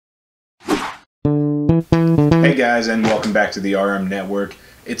Hey guys, and welcome back to the RM Network.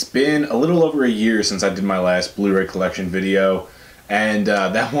 It's been a little over a year since I did my last Blu-ray collection video, and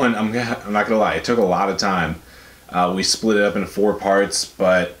that one, I'm not gonna lie, it took a lot of time. We split it up into 4 parts,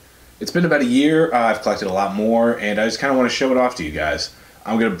 but it's been about a year. I've collected a lot more, and I just kind of want to show it off to you guys.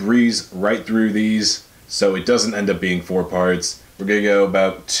 I'm gonna breeze right through these, so it doesn't end up being 4 parts. We're gonna go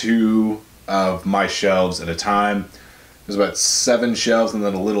about 2 of my shelves at a time. There's about 7 shelves and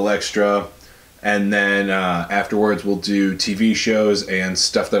then a little extra. And then afterwards we'll do TV shows and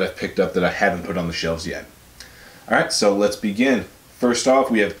stuff that I've picked up that I haven't put on the shelves yet. Alright, so let's begin. First off,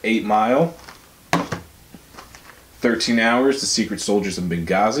 we have 8 Mile, 13 Hours, The Secret Soldiers in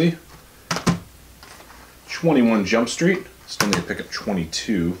Benghazi, 21 Jump Street, still need to pick up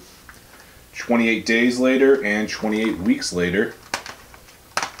 22, 28 Days Later, and 28 Weeks Later,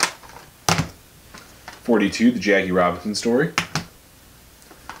 42, The Jackie Robinson Story,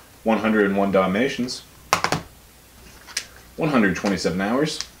 101 Dalmatians, 127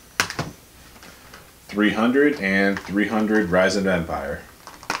 Hours, 300, and 300 Rise of Empire,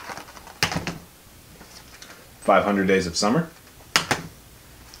 500 Days of Summer,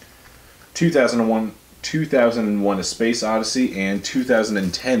 2001 A Space Odyssey, and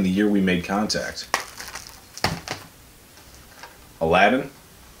 2010, The Year We Made Contact, Aladdin,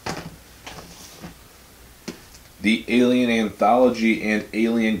 The Alien Anthology, and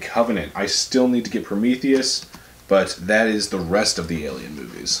Alien Covenant. I still need to get Prometheus, but that is the rest of the Alien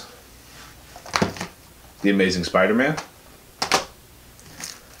movies. The Amazing Spider-Man,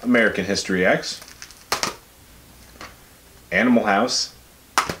 American History X, Animal House,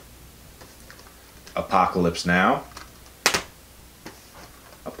 Apocalypse Now,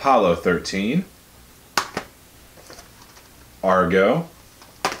 Apollo 13, Argo.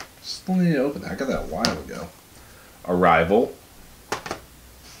 Still need to open that. I got that a while ago. Arrival,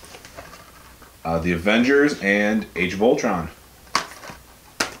 The Avengers, and Age of Ultron.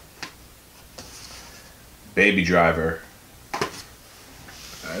 Baby Driver.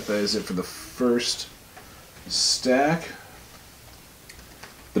 Alright, that is it for the first stack.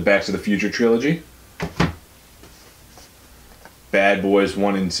 The Back to the Future trilogy. Bad Boys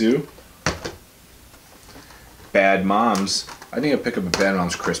 1 and 2. Bad Moms. I think I'll pick up a Bad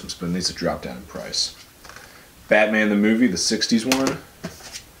Moms Christmas, but it needs to drop down in price. Batman the movie, the 60s one.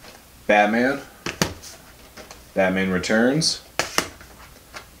 Batman. Batman Returns.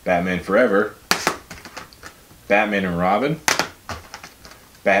 Batman Forever. Batman and Robin.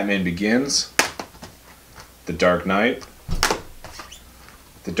 Batman Begins. The Dark Knight.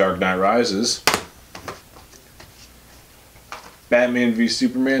 The Dark Knight Rises. Batman v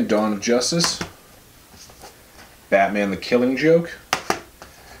Superman, Dawn of Justice. Batman the Killing Joke.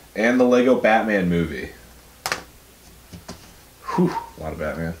 And the Lego Batman movie. Whew, a lot of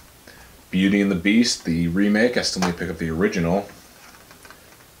Batman. Beauty and the Beast, the remake. I still need to pick up the original.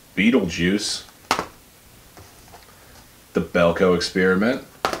 Beetlejuice. The Belko Experiment.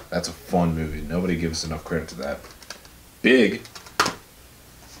 That's a fun movie. Nobody gives enough credit to that. Big.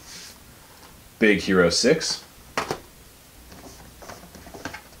 Big Hero 6.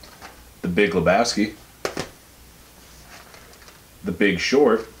 The Big Lebowski. The Big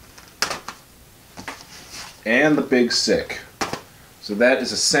Short. And The Big Sick. So that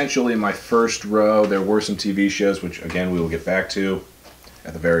is essentially my first row. There were some TV shows, which again we will get back to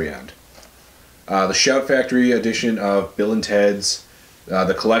at the very end. The Shout Factory edition of Bill and Ted's,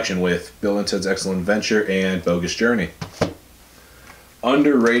 the collection with Bill and Ted's Excellent Adventure and Bogus Journey.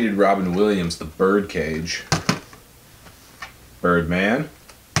 Underrated Robin Williams, The Birdcage. Birdman,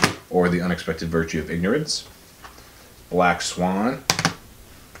 or The Unexpected Virtue of Ignorance. Black Swan.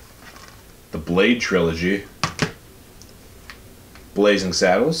 The Blade Trilogy. Blazing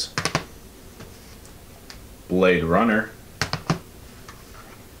Saddles, Blade Runner,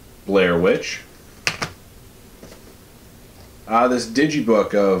 Blair Witch, this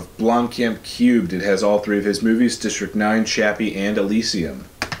digibook of Blomkamp Cubed. It has all 3 of his movies, District 9, Chappie, and Elysium.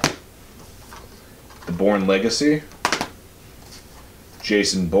 The Bourne Legacy,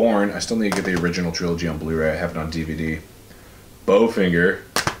 Jason Bourne. I still need to get the original trilogy on Blu-ray. I have it on DVD. Bowfinger,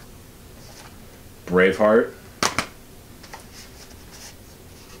 Braveheart,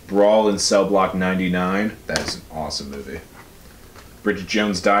 Brawl in Cell Block 99. That is an awesome movie. Bridget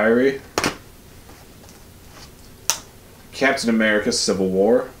Jones' Diary. Captain America: Civil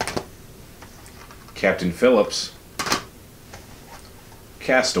War. Captain Phillips.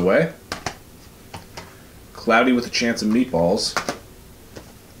 Castaway. Cloudy with a Chance of Meatballs.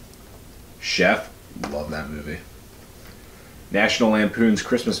 Chef. Love that movie. National Lampoon's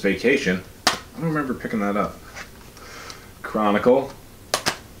Christmas Vacation. I don't remember picking that up. Chronicle.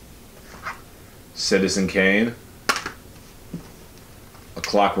 Citizen Kane, A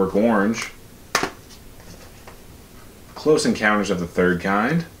Clockwork Orange, Close Encounters of the Third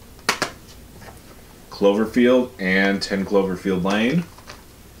Kind, Cloverfield and 10 Cloverfield Lane,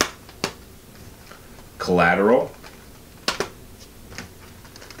 Collateral,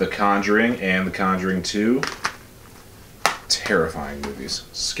 The Conjuring and The Conjuring 2. Terrifying movies.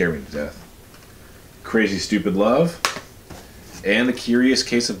 Scare me to death. Crazy Stupid Love, and The Curious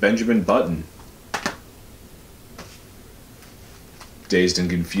Case of Benjamin Button. Dazed and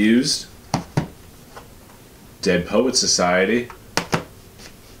Confused, Dead Poet Society,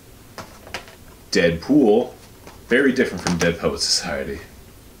 Deadpool, very different from Dead Poet Society.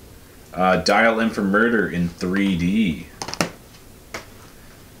 Dial M for Murder in 3D.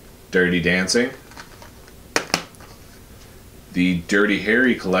 Dirty Dancing. The Dirty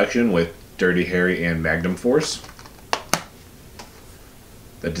Harry collection with Dirty Harry and Magnum Force.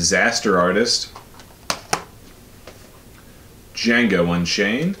 The Disaster Artist. Django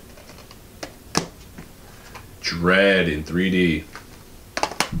Unchained. Dread in 3D.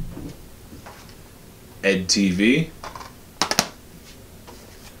 Ed TV.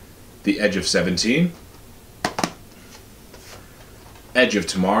 The Edge of 17. Edge of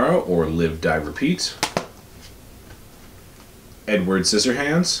Tomorrow, or Live, Die, Repeat. Edward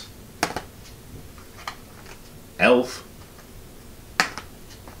Scissorhands. Elf.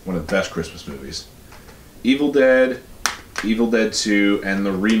 One of the best Christmas movies. Evil Dead, Evil Dead 2, and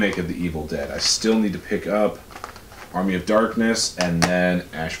the remake of The Evil Dead. I still need to pick up Army of Darkness, and then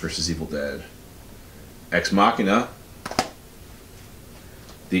Ash vs. Evil Dead. Ex Machina.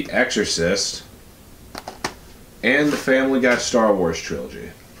 The Exorcist, and the Family Guy Star Wars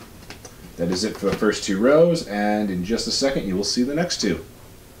trilogy. That is it for the first two rows, and in just a second you will see the next two.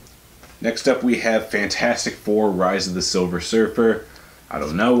 Next up we have Fantastic Four: Rise of the Silver Surfer. I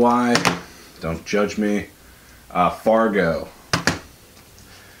don't know why, don't judge me. Fargo,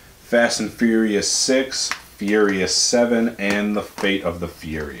 Fast and Furious 6, Furious 7, and The Fate of the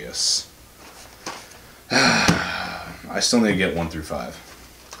Furious. I still need to get 1 through 5.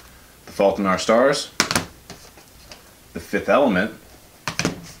 The Fault in Our Stars, The Fifth Element,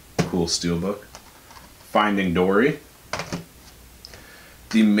 cool steelbook, Finding Dory,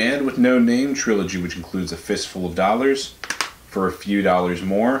 The Man with No Name trilogy, which includes A Fistful of Dollars, For a Few Dollars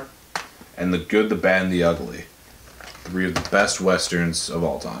More, and The Good, the Bad, and the Ugly. 3 of the best westerns of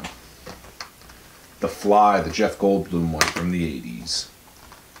all time. The Fly, the Jeff Goldblum one from the 80s.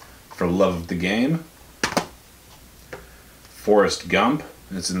 For Love of the Game, Forrest Gump.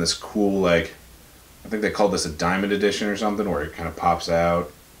 It's in this cool, like, I think they called this a diamond edition or something, where it kind of pops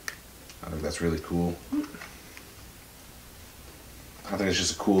out. I think that's really cool. I think it's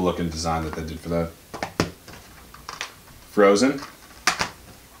just a cool looking design that they did for that. Frozen,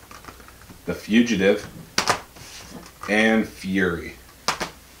 The Fugitive, and Fury.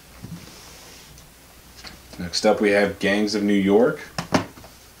 Next up we have Gangs of New York,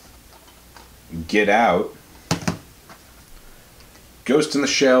 Get Out, Ghost in the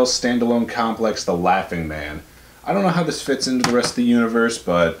Shell, Standalone Complex, The Laughing Man. I don't know how this fits into the rest of the universe,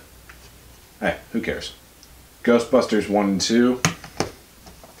 but hey, who cares? Ghostbusters 1 and 2.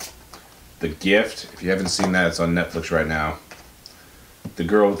 The Gift. If you haven't seen that, it's on Netflix right now. The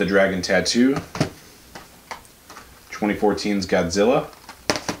Girl with the Dragon Tattoo. 2014's Godzilla.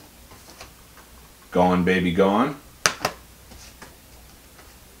 Gone Baby Gone.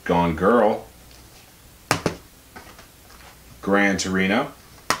 Gone Girl. Gran Torino.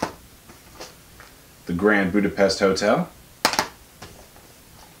 The Grand Budapest Hotel.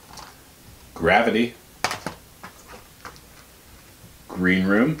 Gravity. Green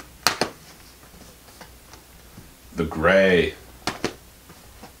Room. The Gray.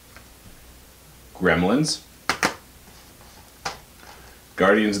 Gremlins.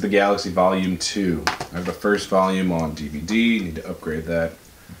 Guardians of the Galaxy Volume 2. I have the first volume on DVD. Need to upgrade that.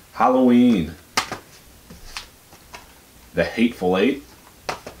 Halloween. The Hateful Eight.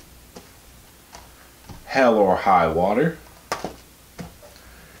 Hell or High Water.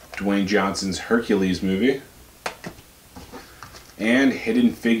 Dwayne Johnson's Hercules movie. And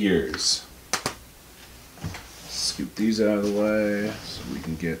Hidden Figures. Scoop these out of the way so we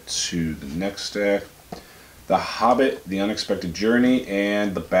can get to the next stack. The Hobbit, The Unexpected Journey,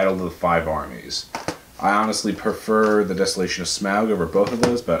 and The Battle of the Five Armies. I honestly prefer The Desolation of Smaug over both of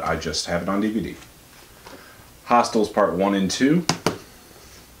those, but I just have it on DVD. Hostiles Part 1 and 2.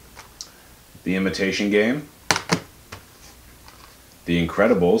 The Imitation Game. The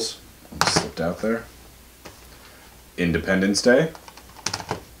Incredibles. Slipped out there. Independence Day.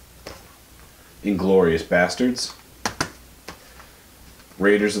 Inglourious Bastards.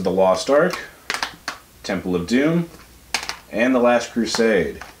 Raiders of the Lost Ark. Temple of Doom, and The Last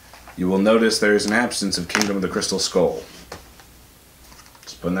Crusade. You will notice there is an absence of Kingdom of the Crystal Skull.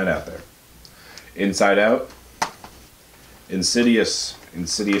 Just putting that out there. Inside Out, Insidious,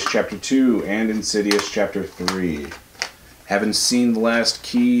 Insidious Chapter 2, and Insidious Chapter 3. Haven't seen The Last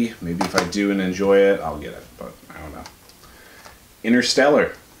Key. Maybe if I do and enjoy it, I'll get it, but I don't know.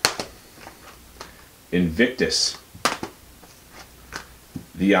 Interstellar, Invictus,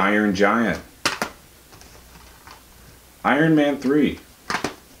 The Iron Giant, Iron Man 3,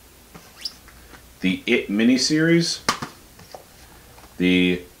 the It miniseries,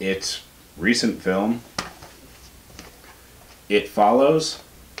 the It recent film, It Follows,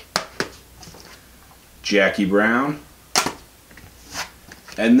 Jackie Brown,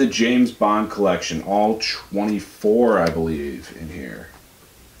 and the James Bond collection, all 24, I believe, in here.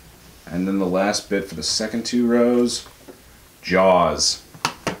 And then the last bit for the second two rows, Jaws,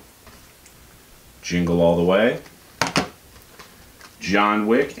 Jingle All the Way, John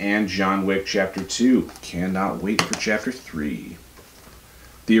Wick, and John Wick Chapter 2. Cannot wait for Chapter 3.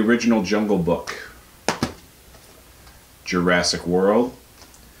 The original Jungle Book, Jurassic World.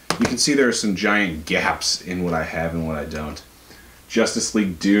 You can see there are some giant gaps in what I have and what I don't. Justice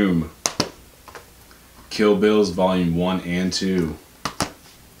League Doom, Kill Bills Volume 1 and 2,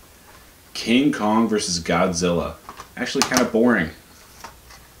 King Kong vs. Godzilla. Actually kind of boring.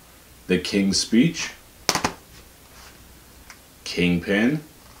 The King's Speech, Kingpin,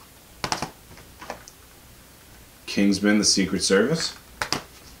 Kingsman: The Secret Service,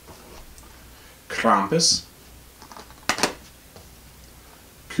 Krampus,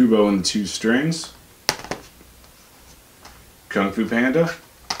 Kubo and the Two Strings, Kung Fu Panda,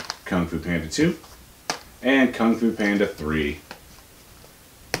 Kung Fu Panda 2, and Kung Fu Panda 3.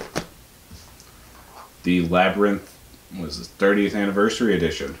 The Labyrinth was the 30th anniversary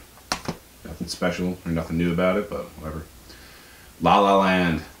edition. Nothing special or nothing new about it, but whatever. La La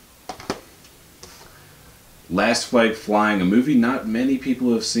Land. Last Flag Flying, a movie not many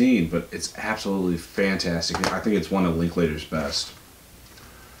people have seen, but it's absolutely fantastic. I think it's one of Linklater's best.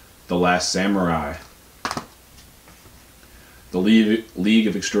 The Last Samurai. The League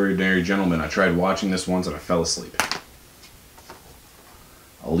of Extraordinary Gentlemen. I tried watching this once and I fell asleep.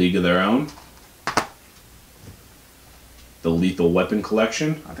 A League of Their Own. The Lethal Weapon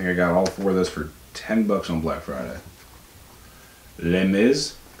Collection. I think I got all four of those for $10 on Black Friday. Les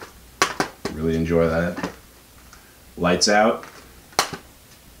Mis. Really enjoy that. Lights Out.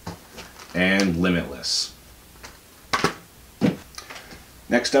 And Limitless.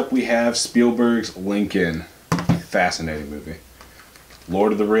 Next up we have Spielberg's Lincoln. Fascinating movie.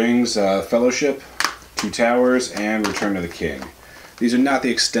 Lord of the Rings, Fellowship, Two Towers, and Return of the King. These are not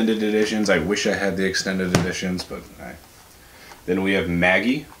the extended editions. I wish I had the extended editions, but Then we have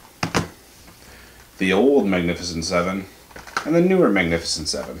Maggie, the old Magnificent Seven, and the newer Magnificent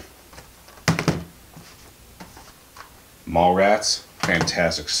Seven. Mallrats,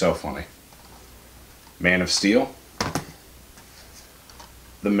 fantastic, so funny. Man of Steel,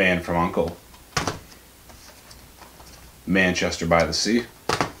 The Man from U.N.C.L.E., Manchester by the Sea,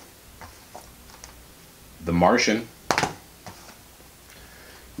 The Martian,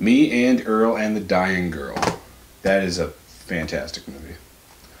 Me and Earl and the Dying Girl. That is a fantastic movie.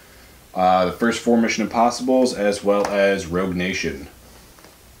 The first four Mission Impossibles, as well as Rogue Nation.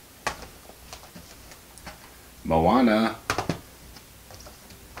 Moana.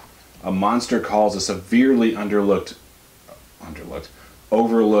 A Monster Calls, a severely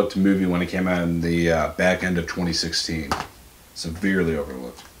overlooked movie when it came out in the back end of 2016. Severely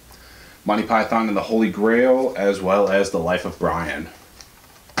overlooked. Monty Python and the Holy Grail, as well as The Life of Brian.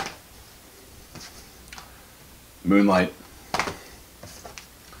 Moonlight.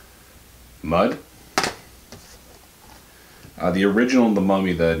 Mud. The original The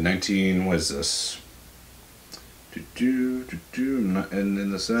Mummy, the 19, what is this? I'm not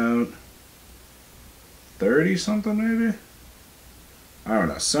ending this out. 30 something maybe? I don't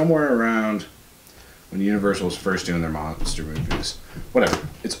know. Somewhere around when Universal was first doing their monster movies. Whatever.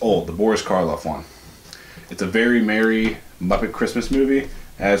 It's old. The Boris Karloff one. It's a very merry Muppet Christmas movie,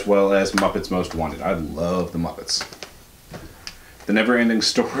 as well as Muppets Most Wanted. I love the Muppets. The Never-Ending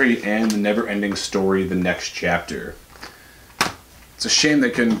Story and The Never-Ending Story: The Next Chapter. It's a shame they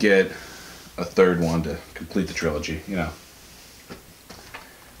couldn't get a third one to complete the trilogy, you know.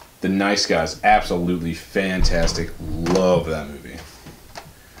 The Nice Guys, absolutely fantastic. Love that movie.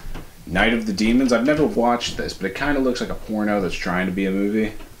 Night of the Demons, I've never watched this, but it kind of looks like a porno that's trying to be a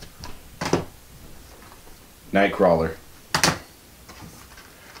movie. Nightcrawler.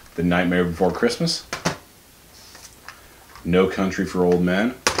 The Nightmare Before Christmas. No Country for Old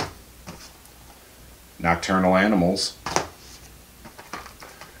Men. Nocturnal Animals,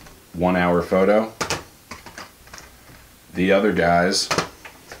 1 Hour Photo, The Other Guys,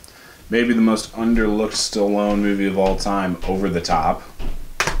 maybe the most underlooked Stallone movie of all time, Over the Top.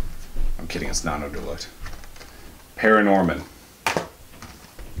 I'm kidding, it's not underlooked. Paranorman.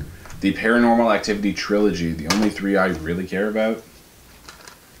 The Paranormal Activity trilogy, the only 3 I really care about.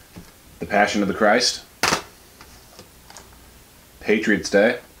 The Passion of the Christ, Patriots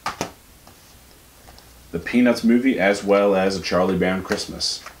Day, the Peanuts movie, as well as A Charlie Brown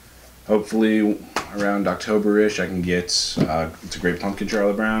Christmas. Hopefully around October-ish I can get It's a Great Pumpkin,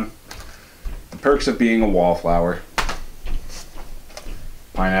 Charlie Brown. The Perks of Being a Wallflower,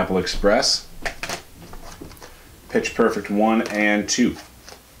 Pineapple Express, Pitch Perfect 1 and 2.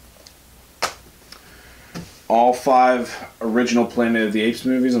 All 5 original Planet of the Apes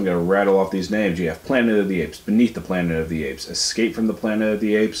movies, I'm going to rattle off these names. You have Planet of the Apes, Beneath the Planet of the Apes, Escape from the Planet of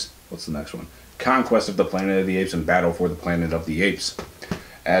the Apes, what's the next one? Conquest of the Planet of the Apes, and Battle for the Planet of the Apes.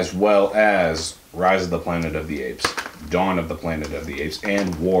 As well as Rise of the Planet of the Apes, Dawn of the Planet of the Apes,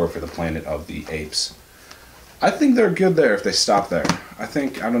 and War for the Planet of the Apes. I think they're good there if they stop there. I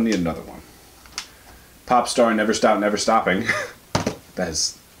don't need another one. Pop Star Never Stop Never Stopping. That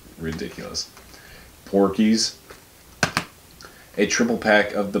is ridiculous. Porky's, a triple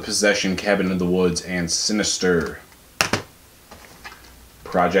pack of The Possession, Cabin in the Woods, and Sinister.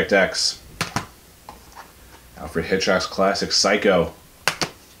 Project X, Alfred Hitchcock's classic Psycho.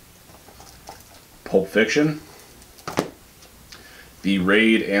 Pulp Fiction, The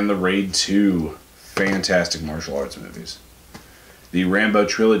Raid and The Raid 2, fantastic martial arts movies. The Rambo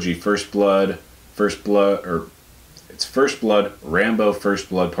trilogy, First Blood, Rambo, First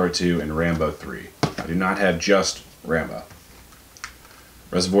Blood Part 2, and Rambo 3. I do not have just Rambo.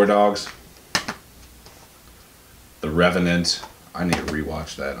 Reservoir Dogs, The Revenant, I need to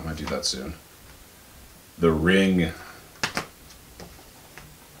rewatch that, I might do that soon. The Ring,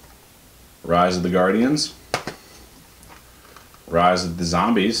 Rise of the Guardians, Rise of the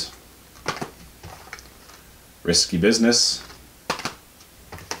Zombies, Risky Business,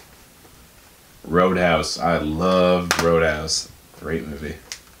 Roadhouse, I love Roadhouse, great movie.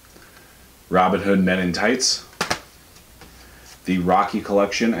 Robin Hood Men in Tights, the Rocky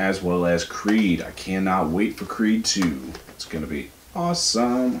Collection, as well as Creed. I cannot wait for Creed 2. It's going to be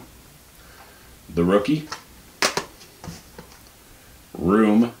awesome. The Rookie,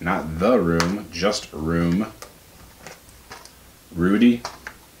 Room, not The Room, just Room, Rudy,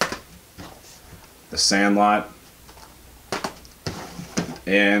 The Sandlot,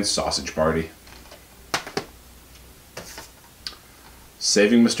 and Sausage Party.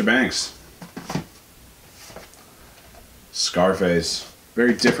 Saving Mr. Banks, Scarface,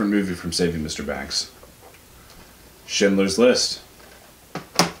 very different movie from Saving Mr. Banks. Schindler's List,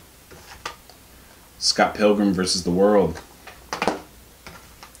 Scott Pilgrim vs. the World,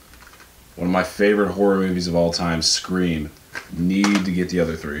 one of my favorite horror movies of all time, Scream. Need to get the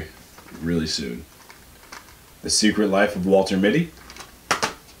other 3 really soon. The Secret Life of Walter Mitty,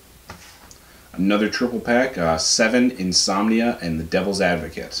 another triple pack, Seven, Insomnia, and The Devil's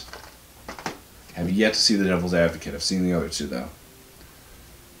Advocate. Have yet to see The Devil's Advocate. I've seen the other 2 though.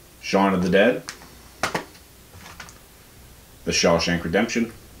 Shaun of the Dead, The Shawshank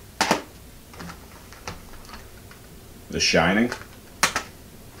Redemption, The Shining,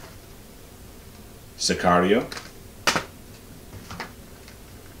 Sicario,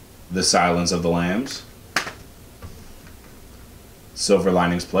 The Silence of the Lambs, Silver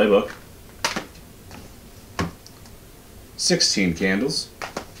Linings Playbook, 16 Candles,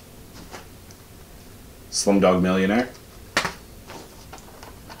 Slumdog Millionaire,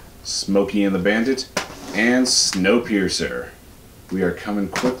 Smokey and the Bandit, and Snowpiercer. We are coming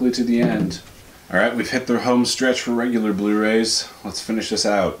quickly to the end. Alright, we've hit the home stretch for regular Blu-rays. Let's finish this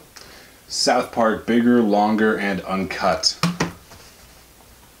out. South Park, Bigger, Longer, and Uncut.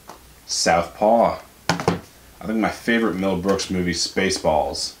 Southpaw. I think my favorite Mel Brooks movie,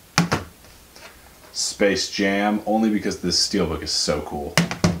 Spaceballs. Space Jam, only because this steelbook is so cool.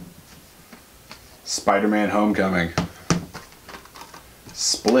 Spider-Man Homecoming.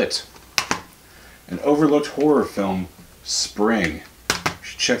 Split. An overlooked horror film, Spring. You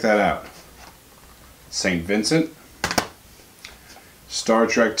should check that out. St. Vincent. Star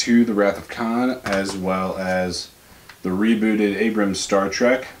Trek II, The Wrath of Khan, as well as the rebooted Abrams Star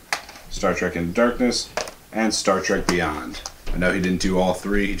Trek Into Darkness, and Star Trek Beyond. I know he didn't do all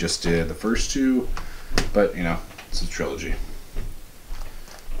 3, he just did the first 2, but, you know, it's a trilogy.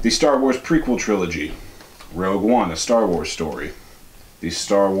 The Star Wars prequel trilogy, Rogue One, A Star Wars Story. The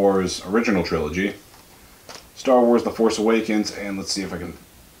Star Wars original trilogy, Star Wars The Force Awakens, and let's see if I can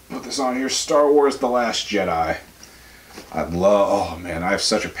put this on here. Star Wars The Last Jedi. Oh man, I have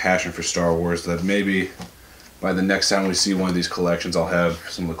such a passion for Star Wars that maybe by the next time we see one of these collections, I'll have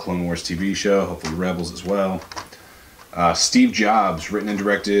some of the Clone Wars TV show, hopefully Rebels as well. Steve Jobs, written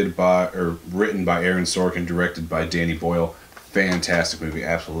by Aaron Sorkin, directed by Danny Boyle. Fantastic movie,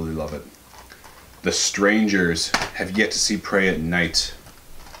 absolutely love it. The Strangers, have yet to see Prey at Night.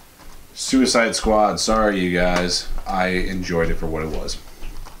 Suicide Squad, sorry you guys, I enjoyed it for what it was.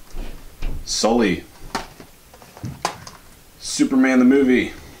 Sully. Superman the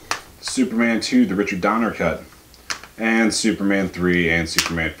movie. Superman 2, the Richard Donner cut. And Superman 3 and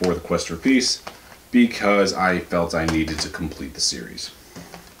Superman 4, The Quest for Peace, because I felt I needed to complete the series.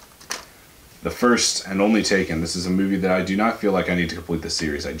 The First and Only Taken. This is a movie that I do not feel like I need to complete the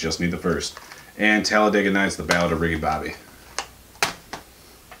series. I just need the first. And Talladega Nights, The Ballad of Ricky Bobby.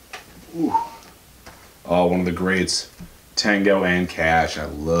 Ooh. Oh, one of the greats. Tango and Cash. I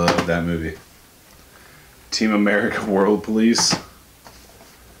love that movie. Team America World Police.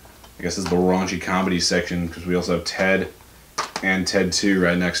 I guess it's the raunchy comedy section because we also have Ted and Ted 2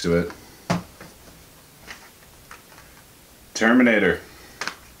 right next to it. Terminator.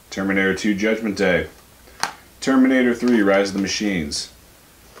 Terminator 2 Judgment Day. Terminator 3 Rise of the Machines.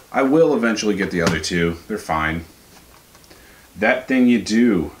 I will eventually get the other two. They're fine. That Thing You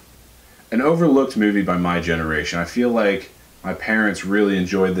Do. An overlooked movie by my generation. I feel like my parents really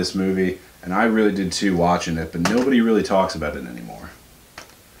enjoyed this movie, and I really did too watching it, but nobody really talks about it anymore.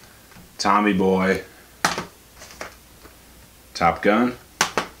 Tommy Boy. Top Gun.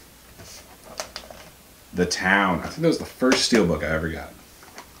 The Town. I think that was the first Steelbook I ever got.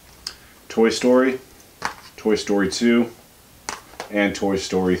 Toy Story. Toy Story 2. And Toy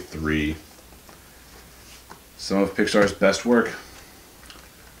Story 3. Some of Pixar's best work.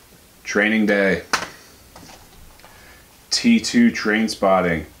 Training Day. T2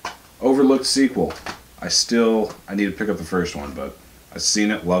 Trainspotting. Overlooked sequel. I need to pick up the first one, but I've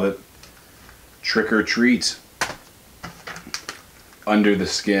seen it, love it. Trick or Treat. Under the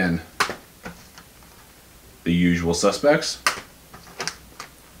Skin. The Usual Suspects.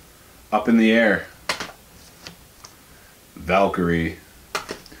 Up in the Air. Valkyrie.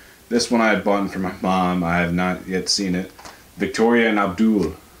 This one I had bought for my mom. I have not yet seen it. Victoria and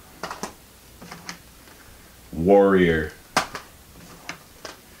Abdul. Warrior.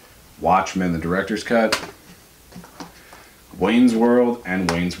 Watchmen, the director's cut. Wayne's World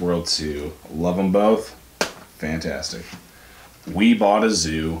and Wayne's World 2. Love them both. Fantastic. We Bought a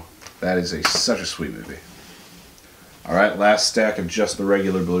Zoo. That is such a sweet movie. Alright, last stack of just the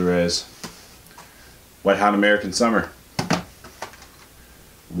regular Blu-rays. Wet Hot American Summer.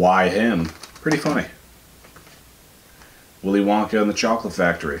 Why Him? Pretty funny. Willy Wonka and the Chocolate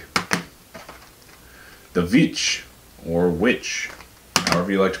Factory. The Witch, or Witch,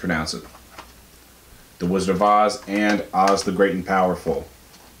 however you like to pronounce it. The Wizard of Oz and Oz the Great and Powerful.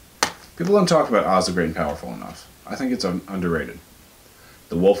 People don't talk about Oz the Great and Powerful enough. I think it's underrated.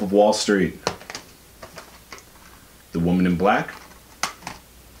 The Wolf of Wall Street. The Woman in Black.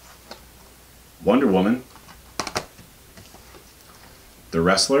 Wonder Woman. The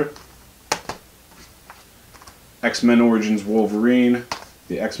Wrestler. X-Men Origins Wolverine.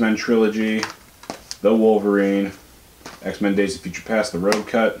 The X-Men Trilogy. The Wolverine. X-Men Days of Future Past, The Road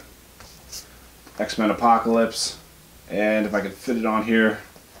Cut. X-Men Apocalypse, and if I could fit it on here,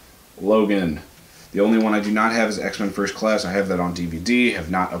 Logan. The only one I do not have is X-Men First Class. I have that on DVD,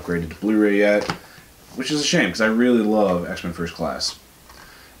 have not upgraded to Blu-ray yet, which is a shame because I really love X-Men First Class.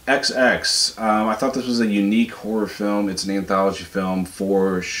 XX. I thought this was a unique horror film. It's an anthology film,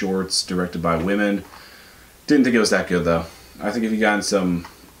 4 shorts directed by women. Didn't think it was that good though. I think if you gotten some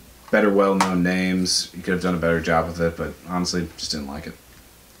better well-known names, you could have done a better job with it, but honestly, just didn't like it.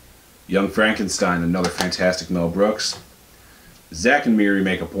 Young Frankenstein, another fantastic Mel Brooks. Zack and Miri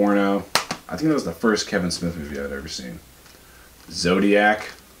Make a Porno. I think that was the first Kevin Smith movie I'd ever seen. Zodiac.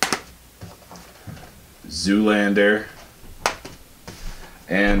 Zoolander.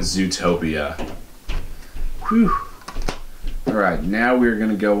 And Zootopia. Whew. Alright, now we're going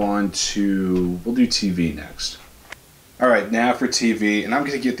to go on to... we'll do TV next. Alright, now for TV, and I'm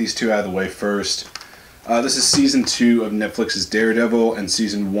going to get these two out of the way first. This is Season 2 of Netflix's Daredevil and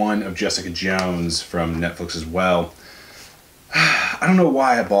Season 1 of Jessica Jones from Netflix as well. I don't know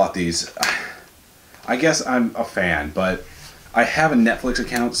why I bought these. I guess I'm a fan, but I have a Netflix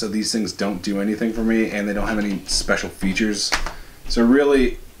account, so these things don't do anything for me, and they don't have any special features. So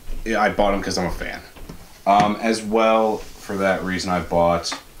really, I bought them because I'm a fan. As well, for that reason, I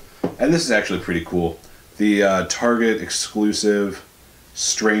bought, and this is actually pretty cool, the Target exclusive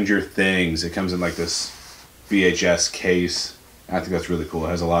Stranger Things. It comes in like this VHS case. I think that's really cool. It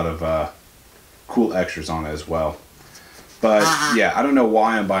has a lot of cool extras on it as well. But yeah, I don't know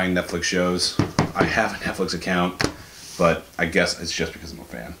why I'm buying Netflix shows. I have a Netflix account, but I guess it's just because I'm a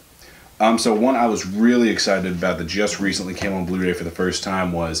fan. So one I was really excited about that just recently came on Blu-ray for the first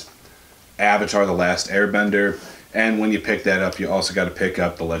time was Avatar: The Last Airbender. And when you pick that up, you also got to pick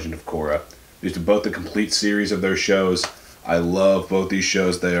up The Legend of Korra. These are both the complete series of their shows. I love both these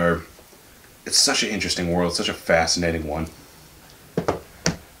shows. It's such an interesting world, such a fascinating one.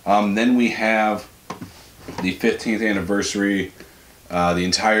 Then we have the 15th anniversary. The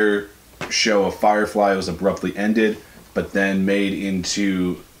entire show of Firefly was abruptly ended, but then made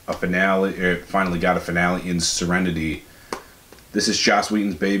into a finale. It finally got a finale in Serenity. This is Joss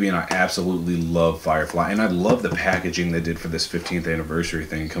Whedon's baby, and I absolutely love Firefly. And I love the packaging they did for this 15th anniversary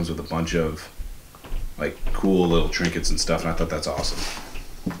thing. It comes with a bunch of like cool little trinkets and stuff, and I thought that's awesome.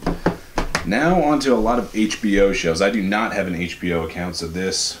 Now on to a lot of HBO shows. I do not have an HBO account, so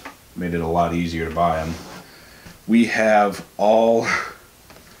this made it a lot easier to buy them. We have I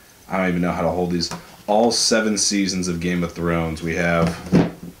don't even know how to hold these, all 7 seasons of Game of Thrones. We have,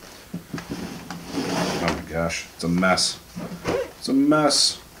 oh my gosh, it's a mess. It's a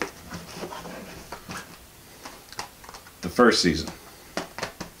mess. The first season,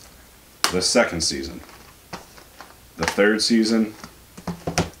 the second season, the third season,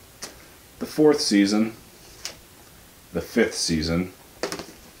 the fourth season, the fifth season,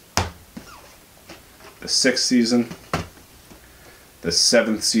 the sixth season, the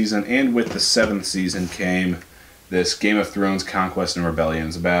seventh season, and with the seventh season came this Game of Thrones Conquest and Rebellion.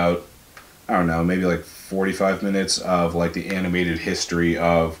 It's about, I don't know, maybe like 45 minutes of like the animated history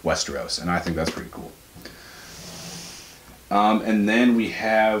of Westeros, and I think that's pretty cool. And then we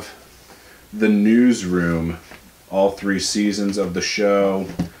have The Newsroom, all 3 seasons of the show.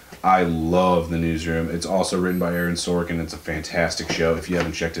 I love The Newsroom. It's also written by Aaron Sorkin. It's a fantastic show. If you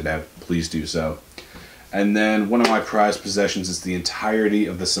haven't checked it out, please do so. And then one of my prized possessions is the entirety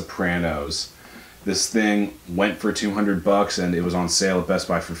of The Sopranos. This thing went for $200 and it was on sale at Best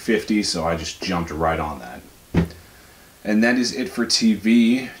Buy for $50, so I just jumped right on that. And that is it for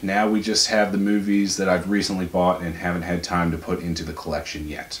TV. Now we just have the movies that I've recently bought and haven't had time to put into the collection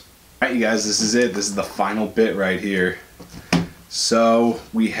yet. Alright, you guys, this is it. This is the final bit right here. So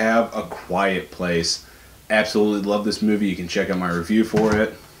we have A Quiet Place. Absolutely love this movie. You can check out my review for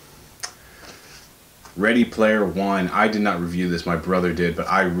it. Ready Player One. I did not review this, my brother did, but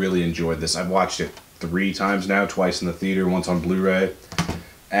I really enjoyed this. I've watched it 3 times now, twice in the theater, once on Blu-ray.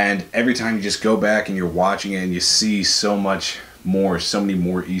 And every time you just go back and you're watching it and you see so many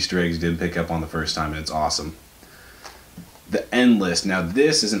more Easter eggs you didn't pick up on the first time, and it's awesome. The Endless. Now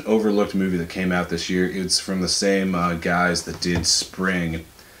this is an overlooked movie that came out this year. It's from the same guys that did Spring.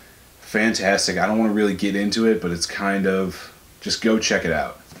 Fantastic. I don't want to really get into it, but it's kind of, just go check it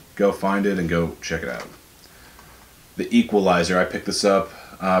out. Go find it and go check it out. The Equalizer. I picked this up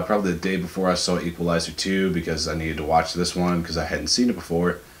probably the day before I saw Equalizer 2 because I needed to watch this one because I hadn't seen it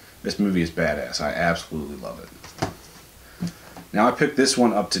before. This movie is badass. I absolutely love it. Now I picked this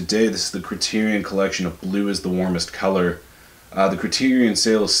one up today. This is the Criterion collection of Blue is the Warmest Color. The Criterion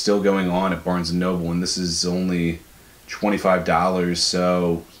sale is still going on at Barnes & Noble, and this is only $25,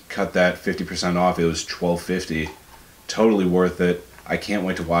 so cut that 50% off. It was $12.50. Totally worth it. I can't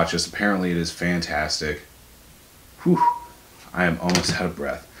wait to watch this. Apparently it is fantastic. Whew. I am almost out of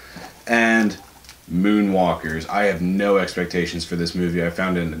breath. And Moonwalkers. I have no expectations for this movie. I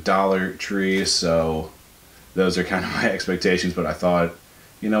found it in a Dollar Tree, so those are kind of my expectations, but I thought,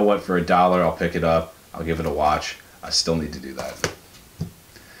 you know what, for $1 I'll pick it up. I'll give it a watch. I still need to do that.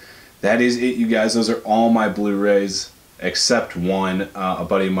 That is it, you guys. Those are all my Blu-rays, except one. A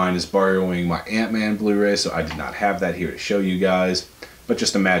buddy of mine is borrowing my Ant-Man Blu-ray, so I did not have that here to show you guys. But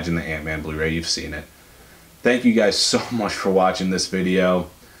just imagine the Ant-Man Blu-ray. You've seen it. Thank you guys so much for watching this video.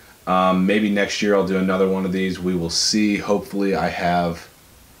 Maybe next year I'll do another one of these. We will see. Hopefully I have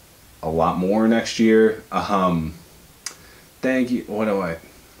a lot more next year. Thank you. What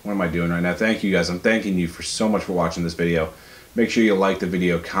am I doing right now? Thank you guys. I'm thanking you for so much for watching this video. Make sure you like the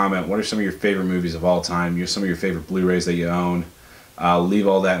video, comment. What are some of your favorite movies of all time? Some of your favorite Blu-rays that you own? Leave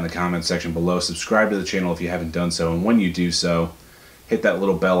all that in the comment section below. Subscribe to the channel if you haven't done so. And when you do so, hit that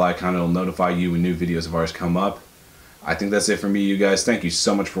little bell icon. It'll notify you when new videos of ours come up. I think that's it for me, you guys. Thank you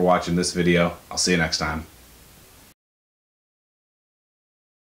so much for watching this video. I'll see you next time.